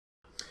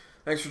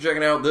Thanks for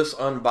checking out this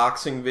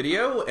unboxing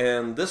video,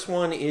 and this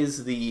one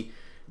is the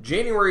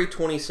January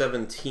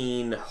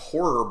 2017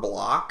 horror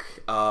block.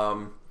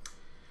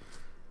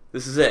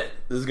 This is it.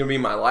 This is going to be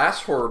my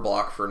last horror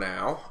block for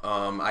now.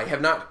 I have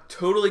not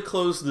totally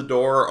closed the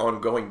door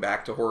on going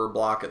back to horror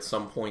block at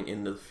some point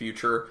into the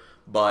future,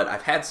 but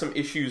I've had some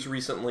issues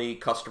recently,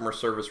 customer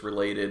service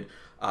related.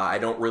 I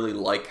don't really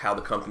like how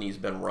the company's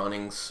been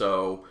running,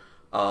 so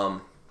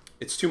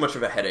it's too much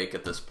of a headache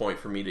at this point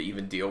for me to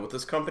even deal with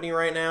this company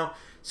right now.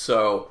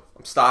 So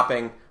I'm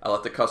stopping. I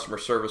let the customer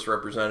service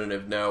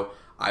representative know.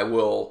 I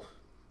will,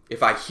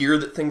 if I hear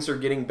that things are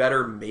getting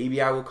better,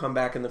 maybe I will come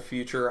back in the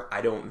future.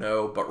 I don't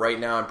know. But right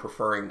now I'm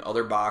preferring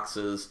other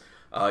boxes.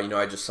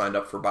 I just signed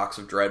up for Box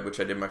of Dread, which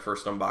I did my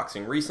first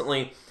unboxing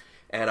recently.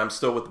 And I'm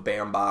still with the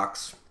BAM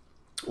box,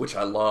 which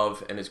I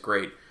love and is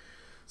great.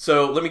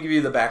 So let me give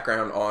you the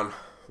background on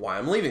why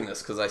I'm leaving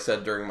this, because I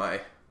said during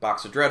my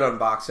Box of Dread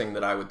unboxing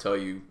that I would tell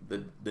you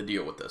the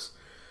deal with this.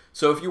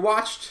 So if you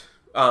watched,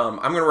 I'm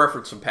going to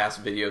reference some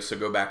past videos, so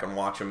go back and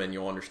watch them and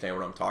you'll understand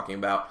what I'm talking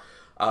about.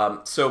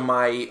 So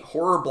my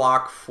horror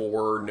block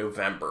for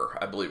November,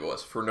 I believe it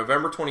was, for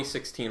November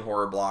 2016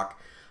 horror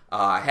block,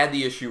 I had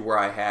the issue where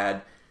I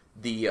had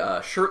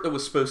the shirt that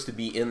was supposed to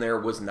be in there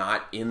was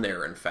not in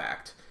there, in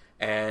fact.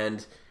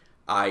 And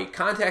I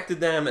contacted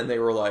them and they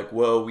were like,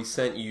 well, we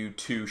sent you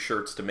 2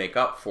 shirts to make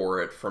up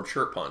for it from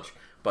Shirt Punch.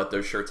 But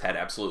those shirts had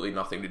absolutely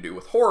nothing to do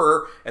with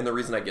horror, and the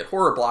reason I get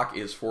horror block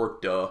is for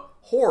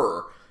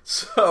horror.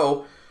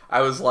 So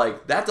I was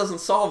like, that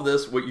doesn't solve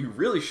this. What you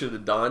really should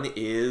have done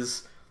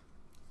is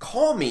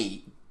call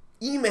me,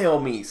 email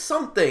me,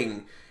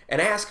 something,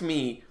 and ask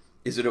me,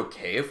 is it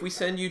okay if we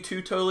send you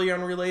 2 totally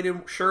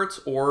unrelated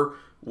shirts? Or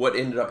what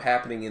ended up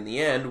happening in the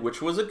end,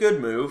 which was a good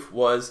move,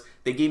 was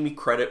they gave me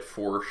credit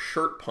for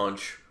Shirt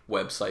Punch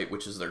website,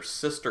 which is their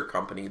sister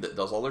company that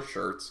does all their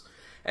shirts,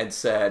 and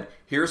said,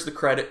 here's the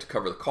credit to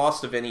cover the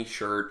cost of any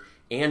shirt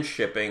and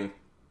shipping.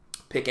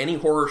 Pick any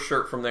horror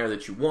shirt from there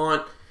that you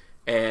want,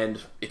 and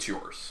it's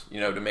yours,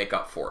 to make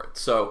up for it.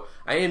 So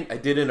I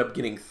did end up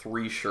getting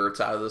 3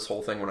 shirts out of this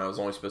whole thing when I was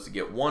only supposed to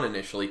get 1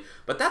 initially,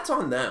 but that's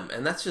on them,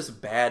 and that's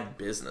just bad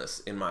business,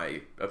 in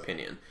my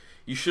opinion.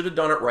 You should have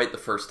done it right the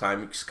first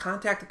time. You just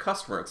contact the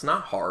customer. It's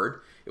not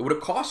hard. It would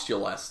have cost you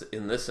less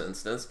in this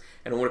instance,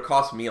 and it would have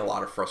cost me a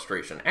lot of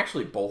frustration.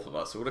 Actually, both of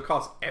us. It would have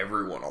cost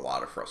everyone a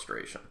lot of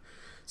frustration.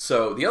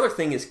 So the other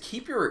thing is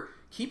keep your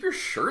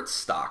shirts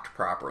stocked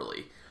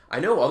properly. I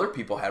know other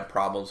people had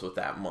problems with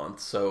that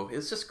month, so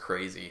it's just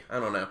crazy. I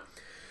don't know.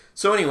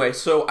 So anyway,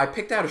 so I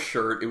picked out a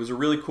shirt. It was a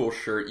really cool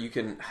shirt. You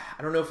can,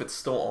 I don't know if it's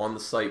still on the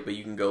site, but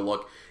you can go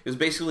look. It was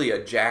basically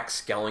a Jack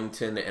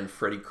Skellington and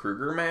Freddy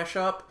Krueger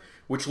mashup,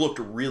 which looked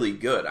really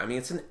good. I mean,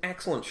 it's an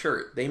excellent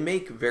shirt. They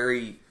make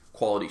very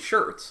quality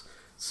shirts.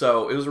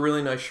 So it was a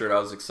really nice shirt. I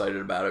was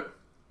excited about it.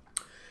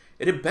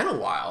 It had been a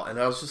while, and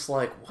I was just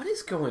like, what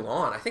is going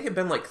on? I think it had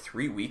been like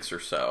 3 weeks or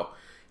so.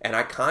 And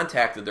I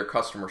contacted their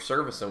customer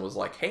service and was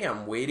like, hey,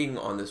 I'm waiting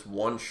on this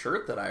one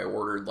shirt that I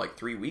ordered like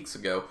 3 weeks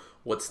ago.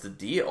 What's the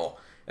deal?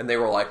 And they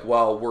were like,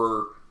 well,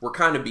 we're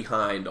kind of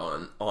behind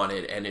on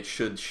it, and it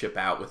should ship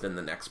out within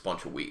the next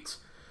bunch of weeks.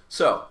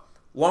 So,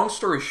 long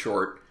story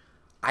short,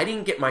 I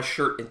didn't get my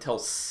shirt until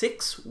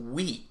 6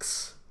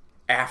 weeks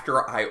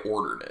after I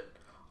ordered it.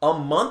 A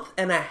month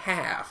and a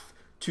half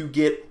to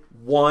get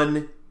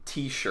 1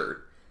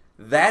 t-shirt.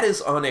 That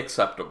is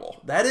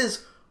unacceptable. That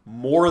is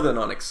more than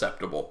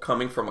unacceptable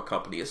coming from a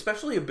company,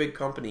 especially a big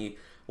company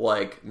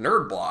like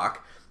NerdBlock,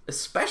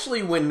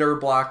 especially when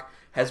NerdBlock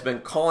has been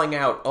calling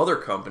out other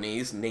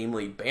companies,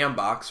 namely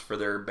BAMBox for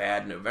their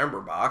bad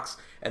November box,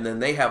 and then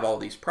they have all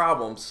these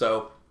problems.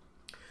 So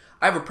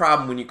I have a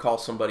problem when you call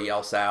somebody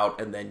else out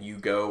and then you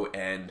go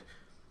and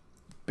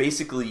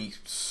basically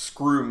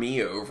screw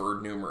me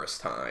over numerous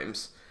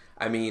times.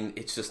 I mean,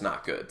 it's just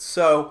not good.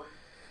 So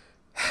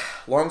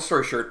long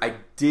story short, I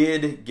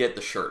did get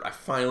the shirt. I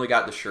finally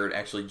got the shirt,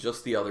 actually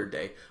just the other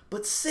day.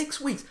 But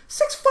 6 weeks.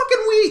 6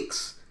 fucking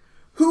weeks!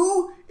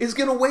 Who is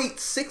going to wait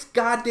 6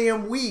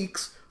 goddamn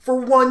weeks for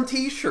 1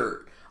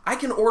 t-shirt? I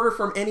can order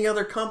from any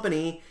other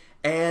company,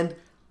 and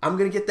I'm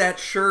going to get that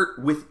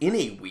shirt within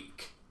a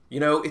week.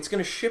 It's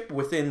going to ship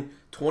within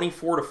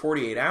 24 to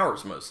 48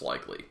 hours, most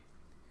likely.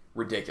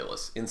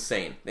 Ridiculous.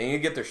 Insane. They need to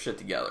get their shit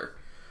together.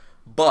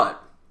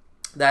 But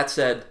that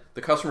said,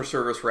 the customer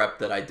service rep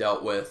that I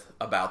dealt with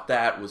about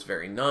that was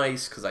very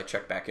nice, because I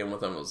checked back in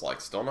with them and was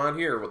like, still not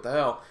here, what the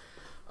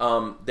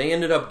hell? They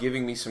ended up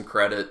giving me some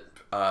credit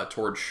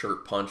towards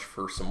Shirt Punch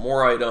for some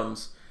more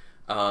items,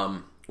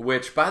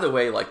 which, by the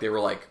way, they were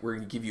like, we're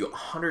going to give you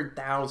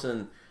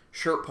 100,000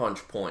 Shirt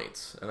Punch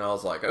points. And I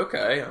was like,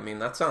 okay, I mean,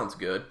 that sounds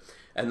good.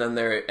 And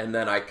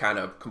then I kind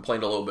of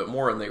complained a little bit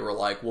more, and they were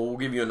like, well, we'll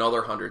give you another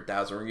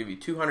 100,000. We're going to give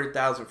you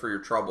 200,000 for your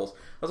troubles.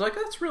 I was like,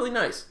 that's really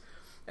nice.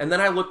 And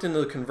then I looked into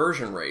the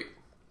conversion rate.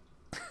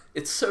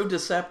 It's so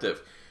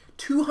deceptive.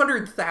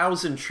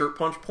 200,000 Shirt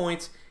Punch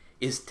points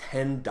is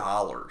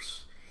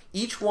 $10.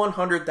 Each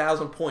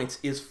 100,000 points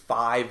is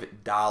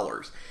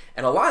 $5.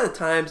 And a lot of the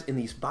times in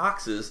these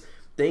boxes,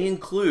 they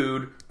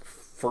include,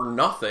 for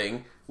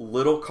nothing,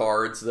 little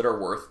cards that are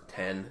worth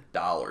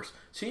 $10.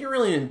 So you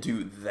really didn't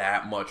do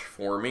that much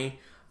for me.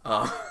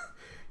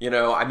 You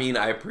know, I mean,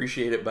 I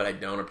appreciate it, but I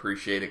don't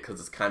appreciate it because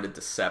it's kind of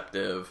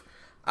deceptive.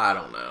 I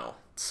don't know.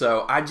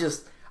 So I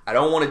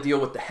don't want to deal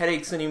with the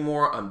headaches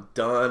anymore. I'm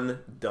done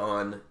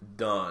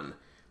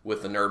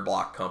with the Nerd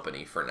Block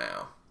company for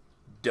now.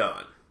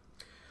 Done.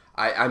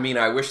 I mean,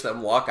 I wish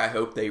them luck. I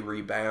hope they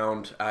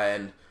rebound.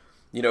 And,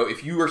 you know,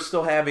 if you are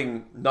still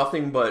having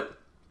nothing but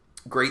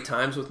great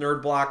times with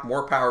Nerd Block,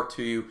 more power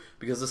to you,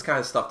 because this kind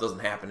of stuff doesn't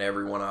happen to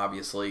everyone,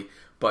 obviously.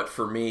 But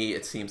for me,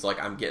 it seems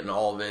like I'm getting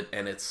all of it,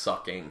 and it's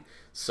sucking.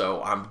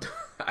 So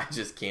I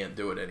just can't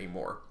do it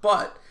anymore.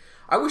 But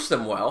I wish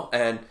them well,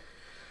 and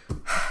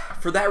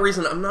for that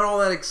reason, I'm not all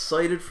that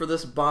excited for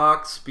this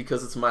box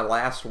because it's my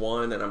last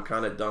one, and I'm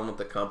kind of done with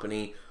the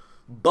company.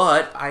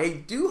 But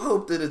I do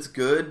hope that it's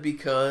good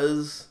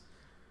because,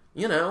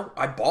 you know,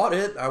 I bought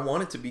it. I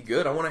want it to be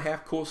good. I want to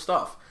have cool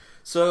stuff.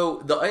 So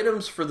the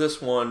items for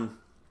this one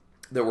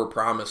that were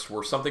promised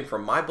were something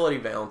from My Bloody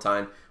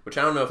Valentine, which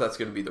I don't know if that's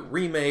going to be the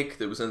remake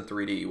that was in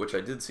 3D, which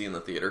I did see in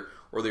the theater,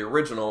 or the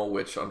original,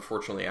 which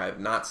unfortunately I have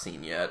not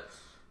seen yet.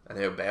 I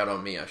know, bad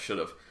on me, I should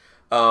have.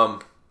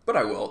 But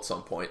I will at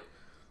some point.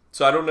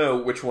 So I don't know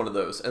which one of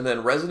those. And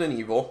then Resident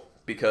Evil,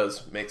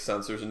 because makes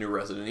sense, there's a new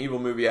Resident Evil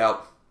movie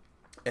out.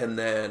 And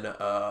then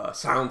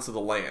Silence of the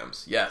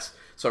Lambs, yes.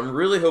 So I'm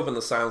really hoping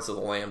the Silence of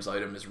the Lambs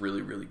item is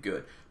really, really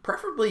good.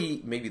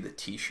 Preferably maybe the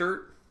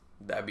t-shirt.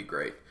 That'd be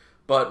great.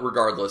 But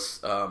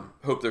regardless,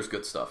 hope there's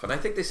good stuff. And I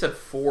think they said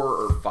 4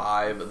 or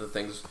 5 of the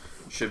things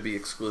should be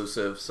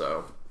exclusive.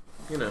 So,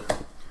 you know,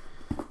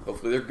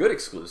 hopefully they're good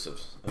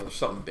exclusives. Oh, there's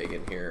something big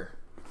in here.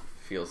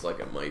 Feels like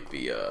it might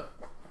be a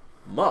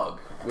mug.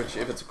 Which,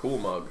 if it's a cool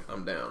mug,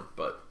 I'm down.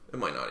 But it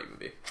might not even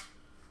be.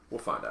 We'll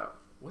find out.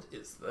 What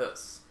is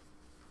this?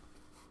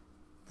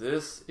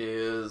 This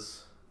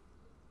is...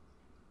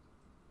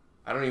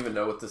 I don't even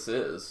know what this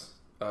is.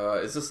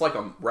 Is this like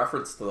a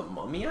reference to the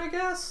Mummy, I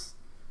guess?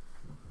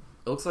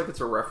 It looks like it's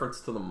a reference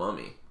to the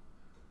Mummy.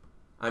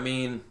 I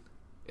mean,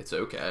 it's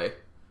okay.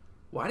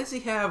 Why does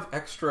he have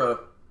extra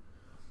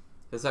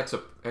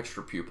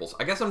pupils?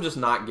 I guess I'm just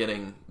not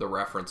getting the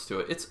reference to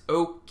it. It's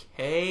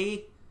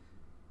okay.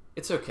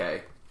 It's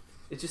okay.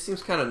 It just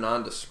seems kind of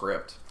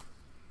nondescript.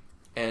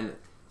 And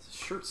the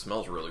shirt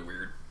smells really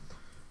weird.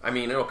 I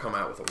mean, it'll come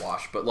out with a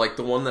wash, but like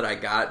the one that I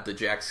got, the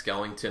Jack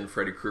Skellington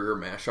Freddy Krueger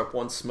mashup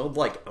one, smelled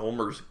like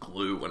Elmer's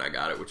glue when I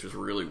got it, which was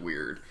really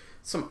weird.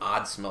 Some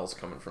odd smells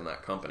coming from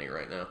that company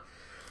right now.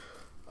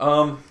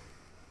 I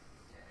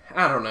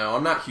don't know.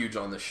 I'm not huge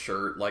on this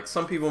shirt. Like,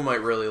 some people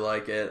might really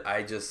like it.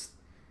 I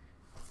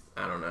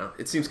don't know.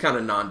 It seems kind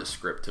of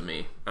nondescript to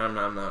me. I'm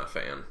not a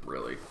fan,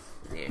 really.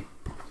 Yeah.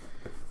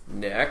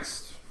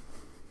 Next.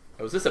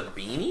 Oh, is this a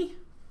beanie?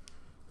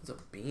 It's a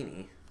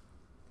beanie.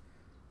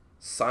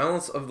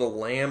 Silence of the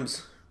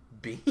Lambs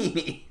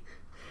beanie.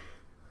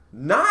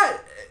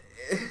 Not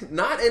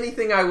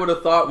anything I would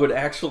have thought would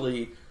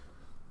actually...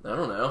 I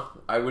don't know.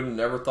 I would have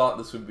never thought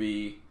this would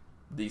be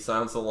the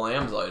Silence of the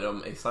Lambs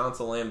item, a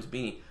Silence of the Lambs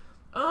beanie.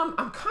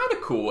 I'm kind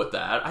of cool with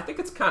that. I think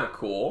it's kind of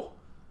cool.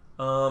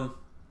 I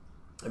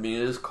mean,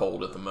 it is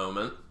cold at the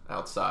moment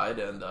outside,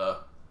 and I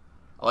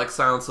like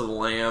Silence of the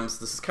Lambs.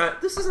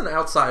 This is an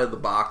outside of the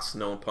box,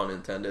 no pun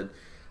intended,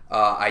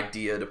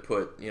 idea to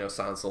put, you know,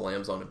 Silence of the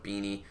Lambs on a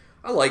beanie.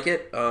 I like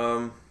it.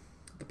 The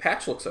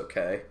patch looks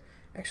okay.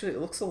 Actually,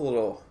 it looks a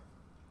little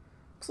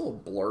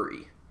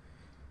blurry,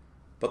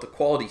 but the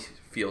quality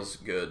feels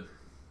good.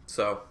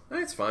 So I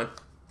think it's fine.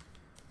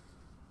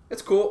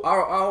 It's cool.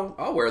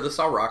 I'll wear this.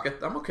 I'll rock it.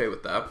 I'm okay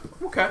with that.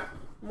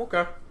 I'm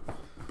okay.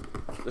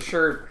 The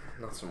shirt,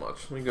 not so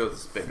much. Let me go with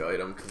this big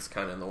item because it's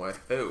kind of in the way.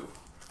 Oh,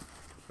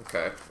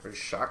 okay. Are these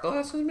shot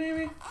glasses,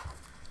 maybe?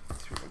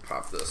 Let's see if we can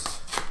pop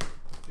this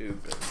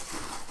open.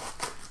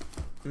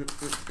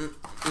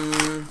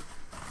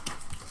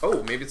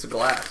 Oh, maybe it's a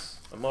glass.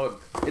 A mug.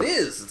 It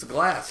is. It's a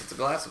glass. It's a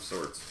glass of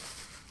sorts.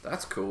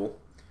 That's cool.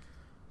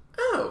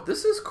 Oh,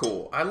 this is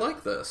cool. I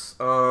like this.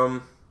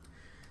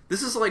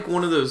 This is like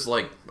one of those,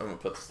 like, I'm going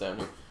to put this down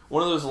here.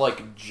 One of those,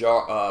 like,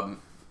 jar,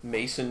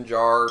 mason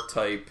jar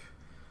type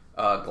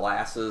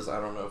glasses.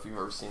 I don't know if you've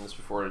ever seen this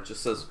before. It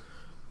just says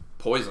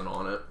poison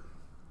on it,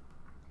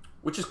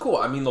 which is cool.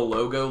 I mean, the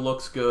logo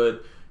looks good.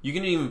 You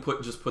can even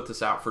put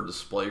this out for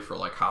display for,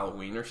 like,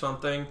 Halloween or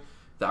something.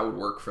 That would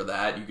work for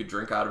that. You could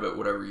drink out of it,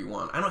 whatever you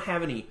want. I don't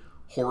have any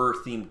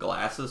horror-themed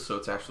glasses, so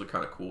it's actually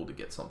kind of cool to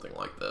get something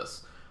like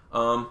this.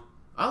 I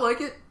like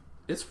it.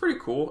 It's pretty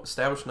cool.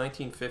 Established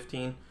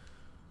 1915.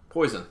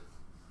 Poison.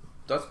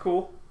 That's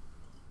cool.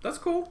 That's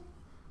cool.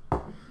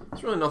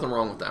 There's really nothing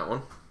wrong with that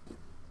one.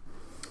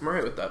 I'm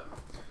alright with that.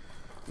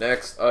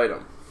 Next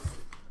item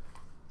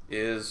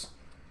is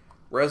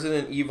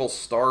Resident Evil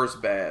Stars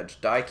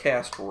Badge.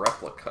 Die-cast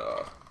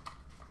replica.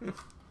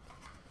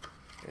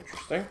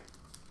 Interesting.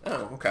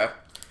 Oh, okay.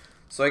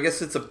 So I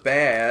guess it's a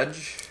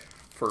badge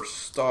for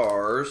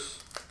Stars,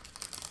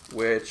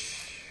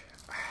 which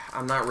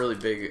I'm not really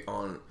big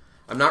on.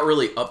 I'm not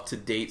really up to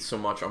date so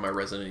much on my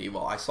Resident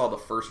Evil. I saw the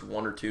first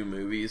 1 or 2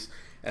 movies,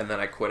 and then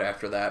I quit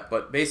after that.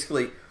 But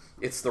basically,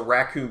 it's the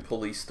Raccoon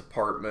Police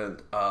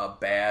Department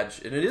badge,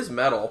 and it is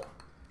metal.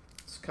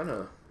 It's kind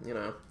of, you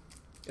know,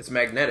 it's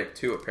magnetic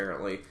too,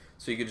 apparently.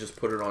 So you could just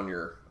put it on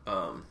your,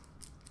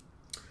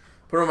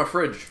 put it on my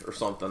fridge or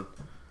something.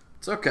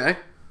 It's okay.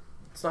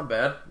 It's not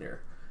bad.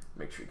 Here,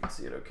 make sure you can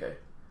see it okay.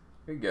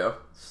 Here you go.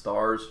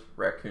 Stars,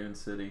 Raccoon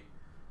City,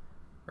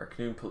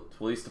 Raccoon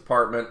Police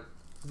Department.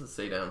 What does it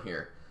say down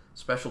here?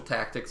 Special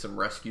Tactics and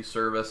Rescue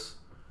Service.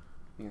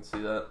 You can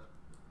see that.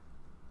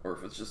 Or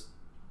if it's just,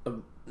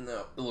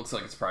 no, it looks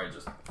like it's probably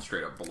just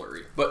straight up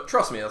blurry. But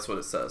trust me, that's what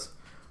it says.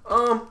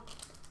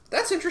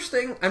 That's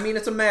interesting. I mean,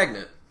 it's a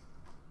magnet.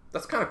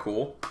 That's kind of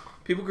cool.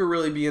 People could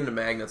really be into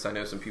magnets. I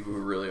know some people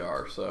who really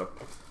are. So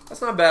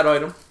that's not a bad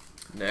item.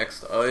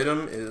 Next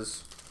item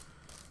is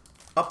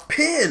a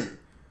pin.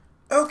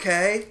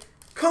 Okay,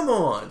 come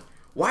on.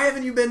 Why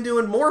haven't you been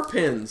doing more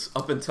pins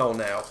up until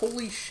now?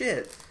 Holy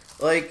shit.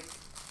 Like,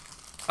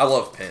 I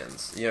love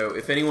pins. You know,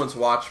 if anyone's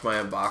watched my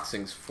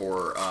unboxings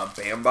for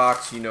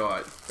Bambox, you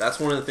know that's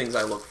one of the things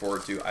I look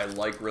forward to. I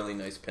like really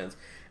nice pins.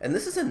 And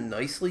this is a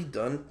nicely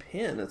done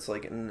pin. It's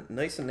like a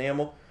nice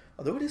enamel,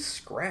 although it is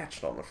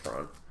scratched on the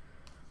front.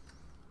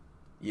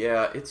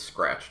 Yeah, it's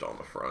scratched on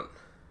the front,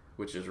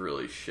 which is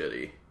really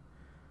shitty.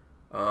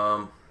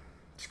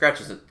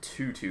 Scratch isn't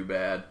too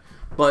bad.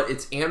 But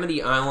it's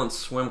Amity Island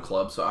Swim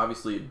Club, so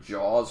obviously a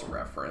Jaws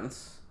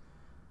reference.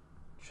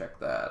 Check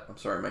that. I'm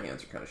sorry, my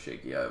hands are kind of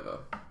shaky. I have a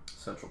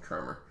central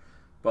tremor.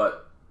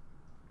 But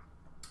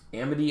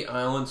Amity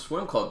Island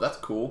Swim Club, that's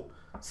cool.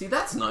 See,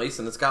 that's nice,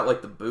 and it's got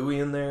like the buoy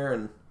in there,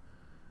 and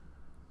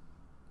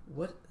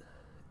what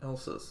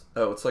else is?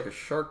 Oh, it's like a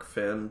shark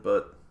fin,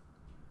 but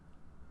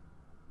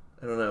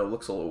I don't know, it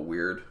looks a little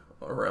weird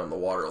around the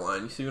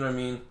waterline. You see what I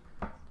mean?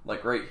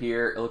 Like right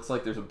here, it looks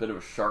like there's a bit of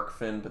a shark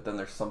fin, but then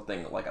there's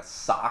something like a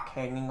sock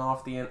hanging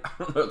off the end. I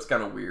don't know, it's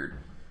kind of weird.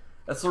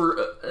 That's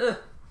a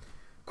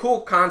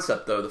cool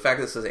concept, though. The fact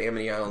that it says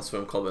Amity Island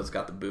Swim Club, it's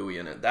got the buoy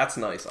in it. That's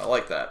nice. I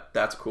like that.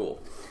 That's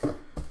cool.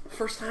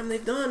 First time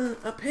they've done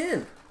a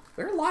pin.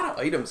 There are a lot of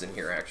items in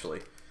here,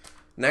 actually.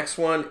 Next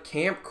one,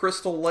 Camp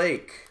Crystal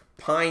Lake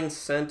Pine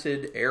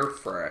Scented Air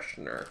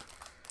Freshener.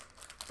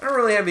 I don't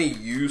really have any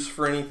use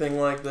for anything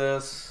like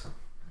this.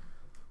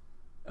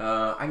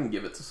 I can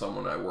give it to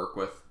someone I work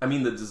with. I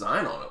mean, the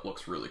design on it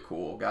looks really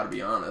cool, gotta be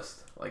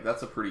honest. Like,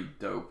 that's a pretty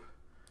dope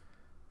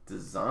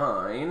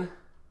design.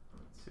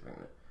 Let's see if I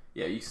can...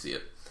 Yeah, you see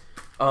it.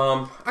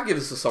 I'll give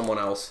this to someone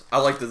else. I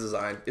like the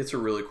design. It's a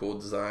really cool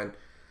design.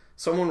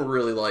 Someone would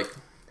really like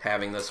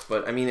having this,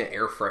 but I mean, an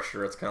air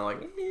freshener, it's kind of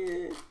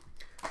like,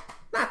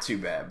 not too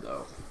bad,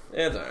 though.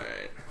 It's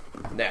alright.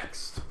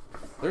 Next.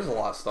 There's a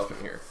lot of stuff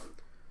in here.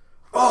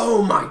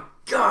 Oh my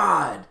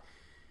god!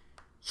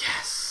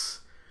 Yes!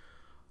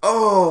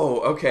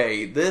 Oh,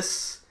 okay.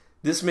 This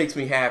makes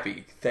me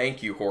happy.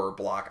 Thank you, Horror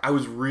Block. I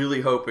was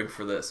really hoping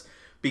for this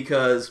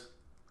because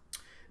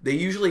they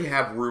usually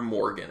have Rue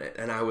Morgue in it,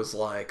 and I was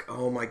like,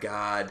 oh my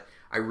god,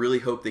 I really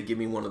hope they give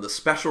me one of the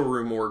special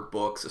Rue Morgue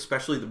books,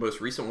 especially the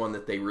most recent one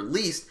that they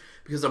released,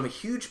 because I'm a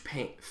huge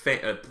fan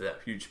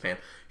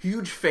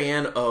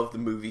of the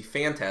movie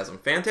Phantasm.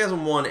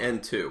 Phantasm 1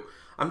 and 2.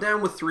 I'm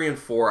down with 3 and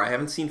 4. I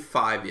haven't seen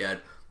 5 yet.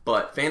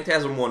 But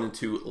Phantasm 1 and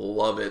 2,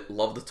 love it.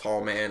 Love the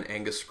tall man,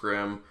 Angus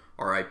Scrimm,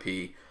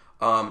 R.I.P.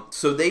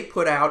 So they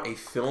put out a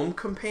film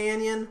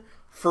companion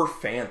for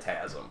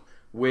Phantasm,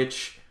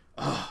 which,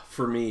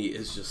 for me,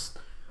 is just...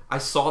 I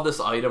saw this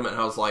item and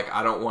I was like,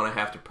 I don't want to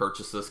have to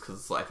purchase this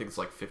because I think it's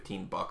like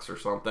 $15 or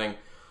something.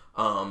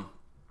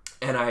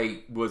 And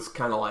I was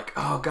kind of like,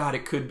 oh god,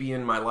 it could be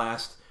in my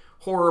last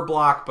horror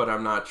block, but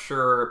I'm not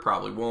sure. It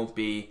probably won't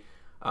be.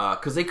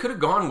 Because they could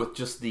have gone with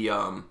just the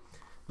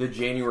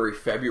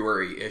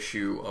January-February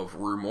issue of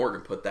Rue Morgue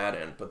and put that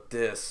in, but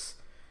this,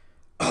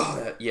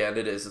 yeah,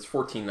 it is. It's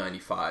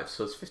 $14.95,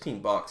 so it's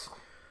 $15.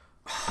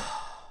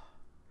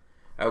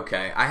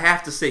 Okay, I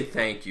have to say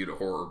thank you to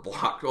Horror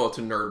Block, well,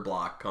 to Nerd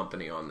Block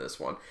Company on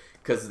this one,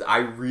 because I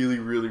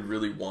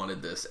really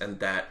wanted this, and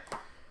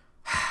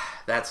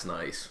that's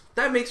nice.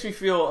 That makes me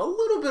feel a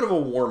little bit of a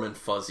warm and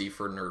fuzzy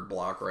for Nerd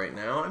Block right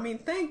now. I mean,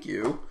 thank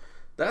you.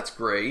 That's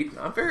great.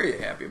 I'm very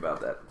happy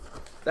about that.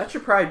 That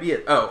should probably be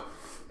it. Oh.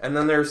 And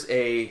then there's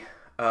the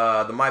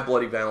My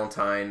Bloody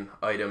Valentine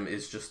item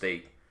is just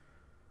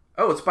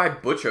it's by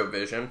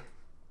Butchovision,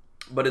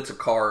 but it's a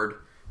card.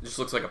 It just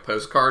looks like a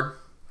postcard.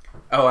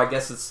 Oh, I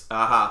guess it's,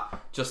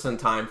 just in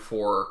time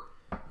for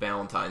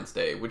Valentine's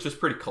Day, which is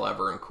pretty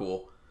clever and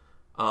cool.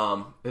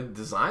 The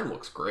design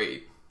looks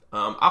great.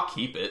 I'll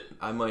keep it.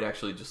 I might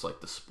actually just,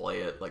 like, display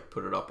it, like,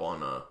 put it up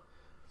on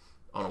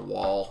a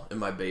wall in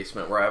my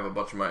basement where I have a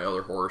bunch of my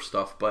other horror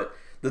stuff, but...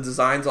 The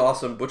design's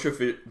awesome.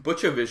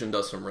 Butchovision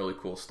does some really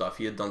cool stuff.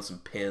 He had done some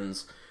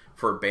pins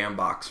for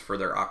Bambox for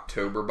their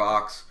October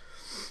box.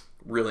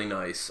 Really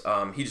nice.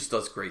 He just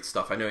does great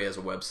stuff. I know he has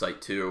a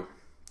website too.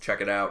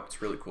 Check it out.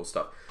 It's really cool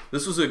stuff.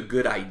 This was a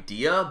good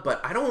idea,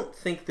 but I don't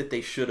think that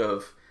they should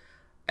have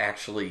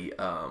actually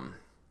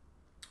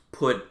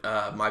put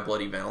My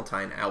Bloody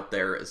Valentine out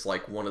there as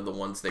like one of the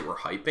ones they were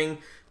hyping,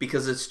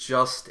 because it's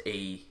just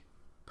a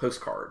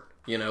postcard.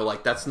 You know,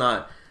 like, that's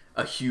not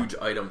a huge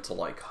item to,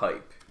 like,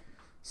 hype.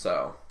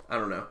 So, I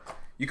don't know.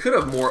 You could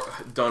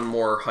have done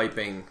more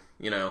hyping,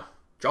 you know,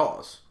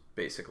 Jaws,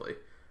 basically.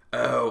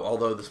 Oh,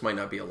 although this might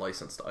not be a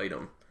licensed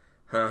item.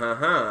 Ha ha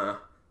ha.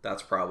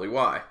 That's probably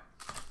why.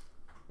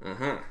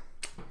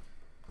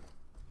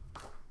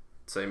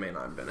 So they may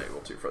not have been able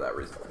to for that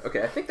reason.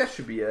 Okay, I think that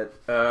should be it.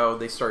 Oh,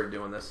 they started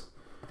doing this.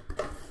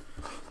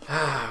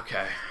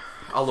 Okay.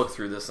 I'll look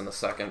through this in a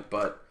second,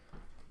 but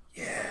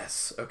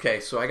yes. Okay,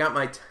 so I got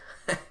my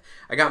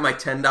I got my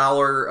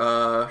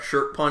 $10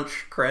 shirt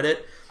punch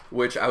credit,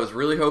 which I was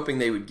really hoping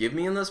they would give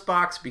me in this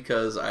box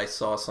because I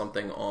saw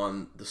something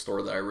on the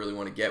store that I really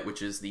want to get,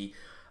 which is the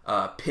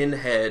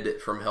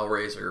Pinhead from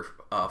Hellraiser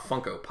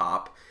Funko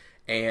Pop.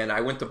 And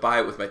I went to buy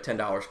it with my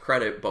 $10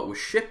 credit, but with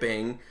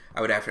shipping,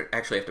 I would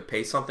actually have to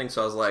pay something.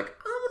 So I was like,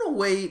 I'm going to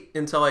wait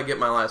until I get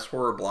my last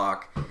horror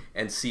block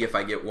and see if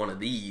I get one of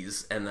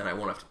these, and then I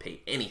won't have to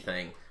pay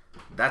anything.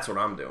 That's what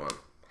I'm doing.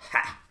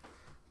 Ha!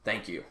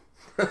 Thank you.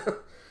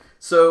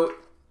 So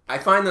I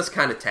find this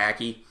kind of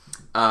tacky.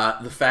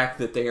 The fact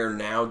that they are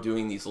now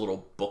doing these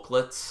little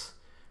booklets,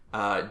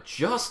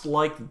 just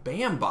like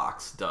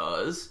Bambox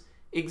does,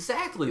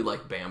 exactly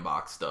like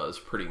Bambox does,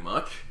 pretty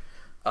much.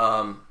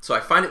 So I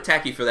find it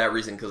tacky for that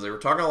reason, because they were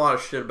talking a lot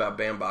of shit about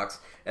Bambox,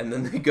 and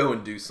then they go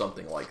and do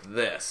something like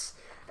this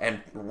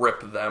and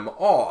rip them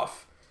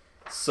off.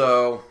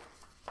 So,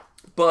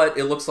 but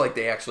it looks like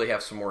they actually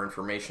have some more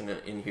information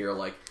in here.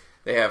 Like,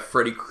 they have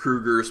Freddy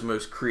Krueger's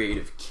most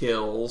creative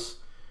kills,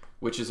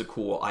 which is a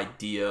cool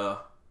idea.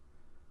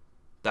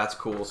 That's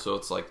cool. So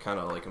it's like kind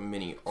of like a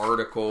mini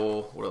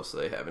article. What else do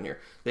they have in here?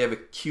 They have a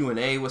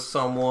Q&A with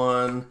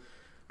someone.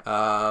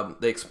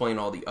 They explain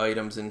all the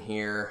items in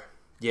here.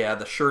 Yeah,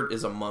 the shirt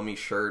is a mummy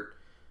shirt.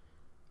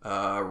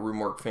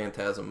 Roomwork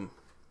Phantasm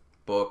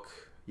book.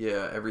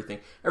 Yeah, everything.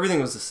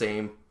 Everything was the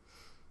same.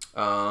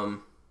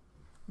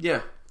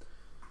 Yeah.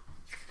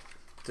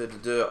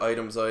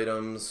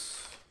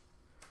 Items.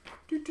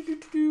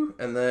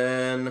 And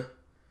then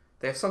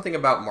they have something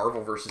about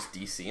Marvel versus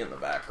DC in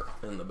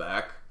the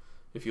back.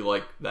 If you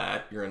like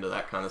that, you're into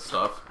that kind of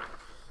stuff.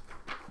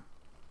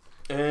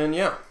 And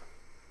yeah.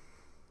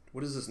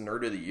 What is this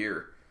Nerd of the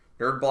Year?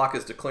 Nerd Block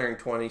is declaring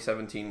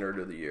 2017 Nerd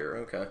of the Year.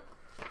 Okay.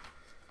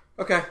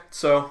 Okay,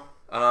 so,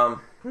 kind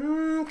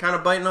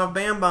of biting off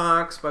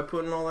Bambox by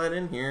putting all that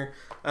in here.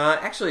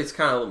 Actually, it's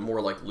kind of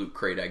more like Loot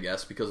Crate, I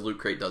guess, because Loot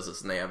Crate does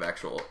this and they have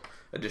actual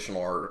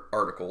additional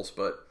articles,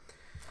 but,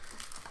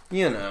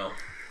 you know,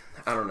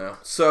 I don't know.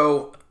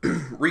 So,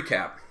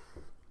 recap.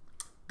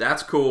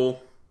 That's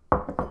cool.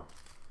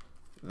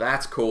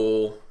 That's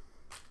cool.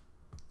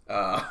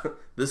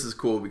 This is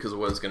cool because of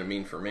what it's going to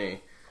mean for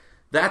me.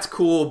 That's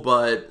cool,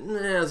 but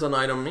as an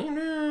item,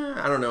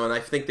 I don't know. And I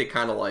think they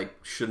kind of like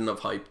shouldn't have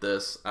hyped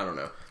this. I don't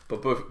know.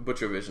 But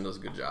Butcher Vision does a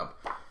good job.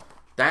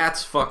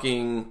 That's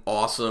fucking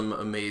awesome,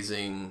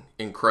 amazing,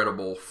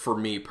 incredible for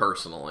me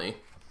personally.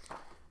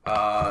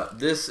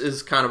 This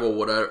is kind of a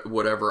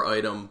whatever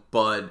item,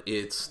 but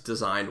it's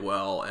designed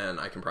well, and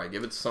I can probably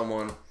give it to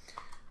someone.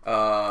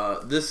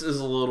 This is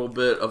a little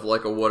bit of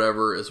like a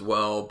whatever as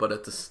well,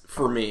 but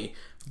for me.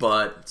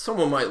 But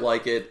someone might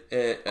like it.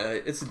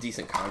 It's a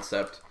decent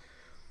concept.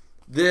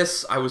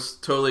 This, I was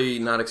totally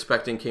not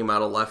expecting, came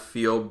out of left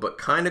field, but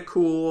kind of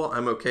cool.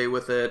 I'm okay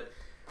with it.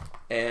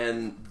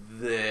 And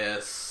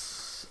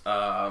this,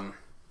 don't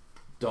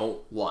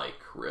like,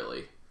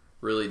 really.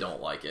 Really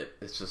don't like it.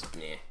 It's just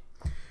meh.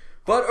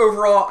 But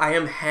overall, I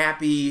am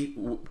happy,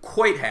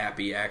 quite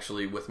happy,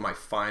 actually, with my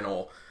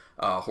final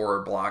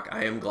horror block.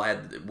 I am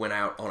glad that it went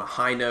out on a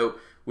high note,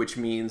 which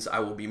means I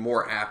will be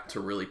more apt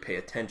to really pay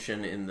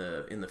attention in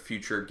the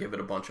future, give it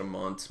a bunch of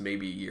months,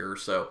 maybe a year or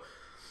so.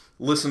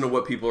 Listen to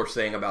what people are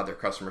saying about their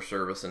customer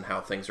service and how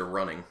things are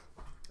running.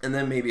 And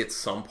then maybe at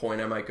some point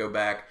I might go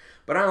back.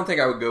 But I don't think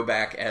I would go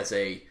back as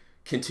a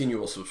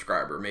continual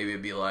subscriber. Maybe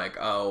it'd be like,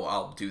 oh,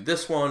 I'll do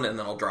this one and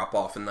then I'll drop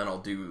off and then I'll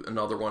do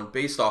another one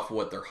based off of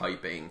what they're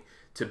hyping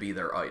to be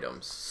their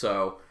items.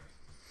 So,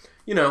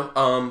 you know,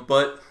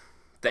 but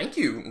thank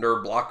you,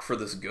 Nerd Block, for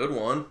this good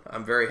one.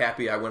 I'm very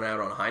happy I went out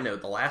on a high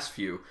note. The last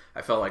few,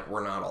 I felt like were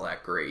not all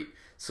that great.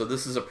 So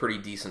this is a pretty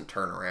decent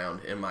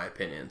turnaround, in my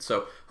opinion.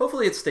 So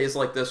hopefully it stays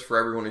like this for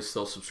everyone who's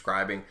still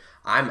subscribing.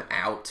 I'm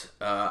out.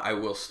 I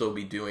will still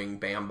be doing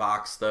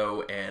Bambox,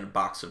 though, and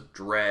Box of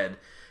Dread.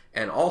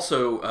 And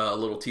also a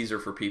little teaser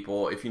for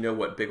people, if you know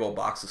what Big Ol'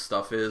 Box of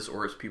Stuff is,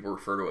 or as people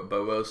refer to it,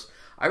 Bobos.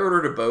 I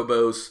ordered a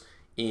Bobos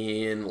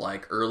in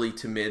like early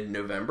to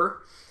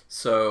mid-November.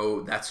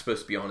 So that's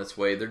supposed to be on its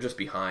way. They're just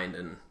behind,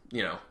 and,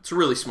 you know, it's a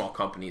really small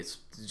company. It's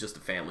just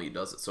a family who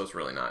does it, so it's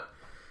really not...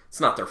 It's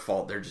not their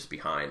fault, they're just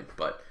behind,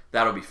 but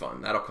that'll be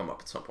fun. That'll come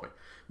up at some point.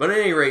 But at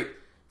any rate,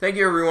 thank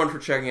you everyone for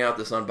checking out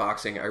this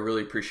unboxing. I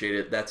really appreciate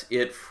it. That's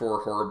it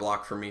for Horror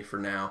Block for me for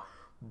now.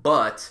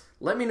 But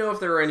let me know if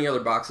there are any other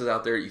boxes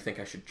out there you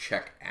think I should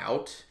check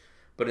out.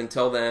 But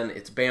until then,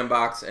 it's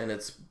Bambox and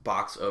it's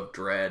Box of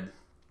Dread.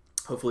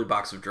 Hopefully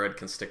Box of Dread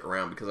can stick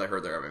around because I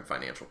heard they're having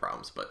financial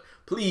problems. But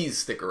please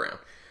stick around.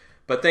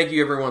 But thank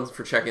you everyone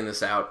for checking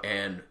this out,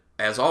 and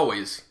as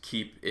always,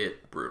 keep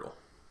it brutal.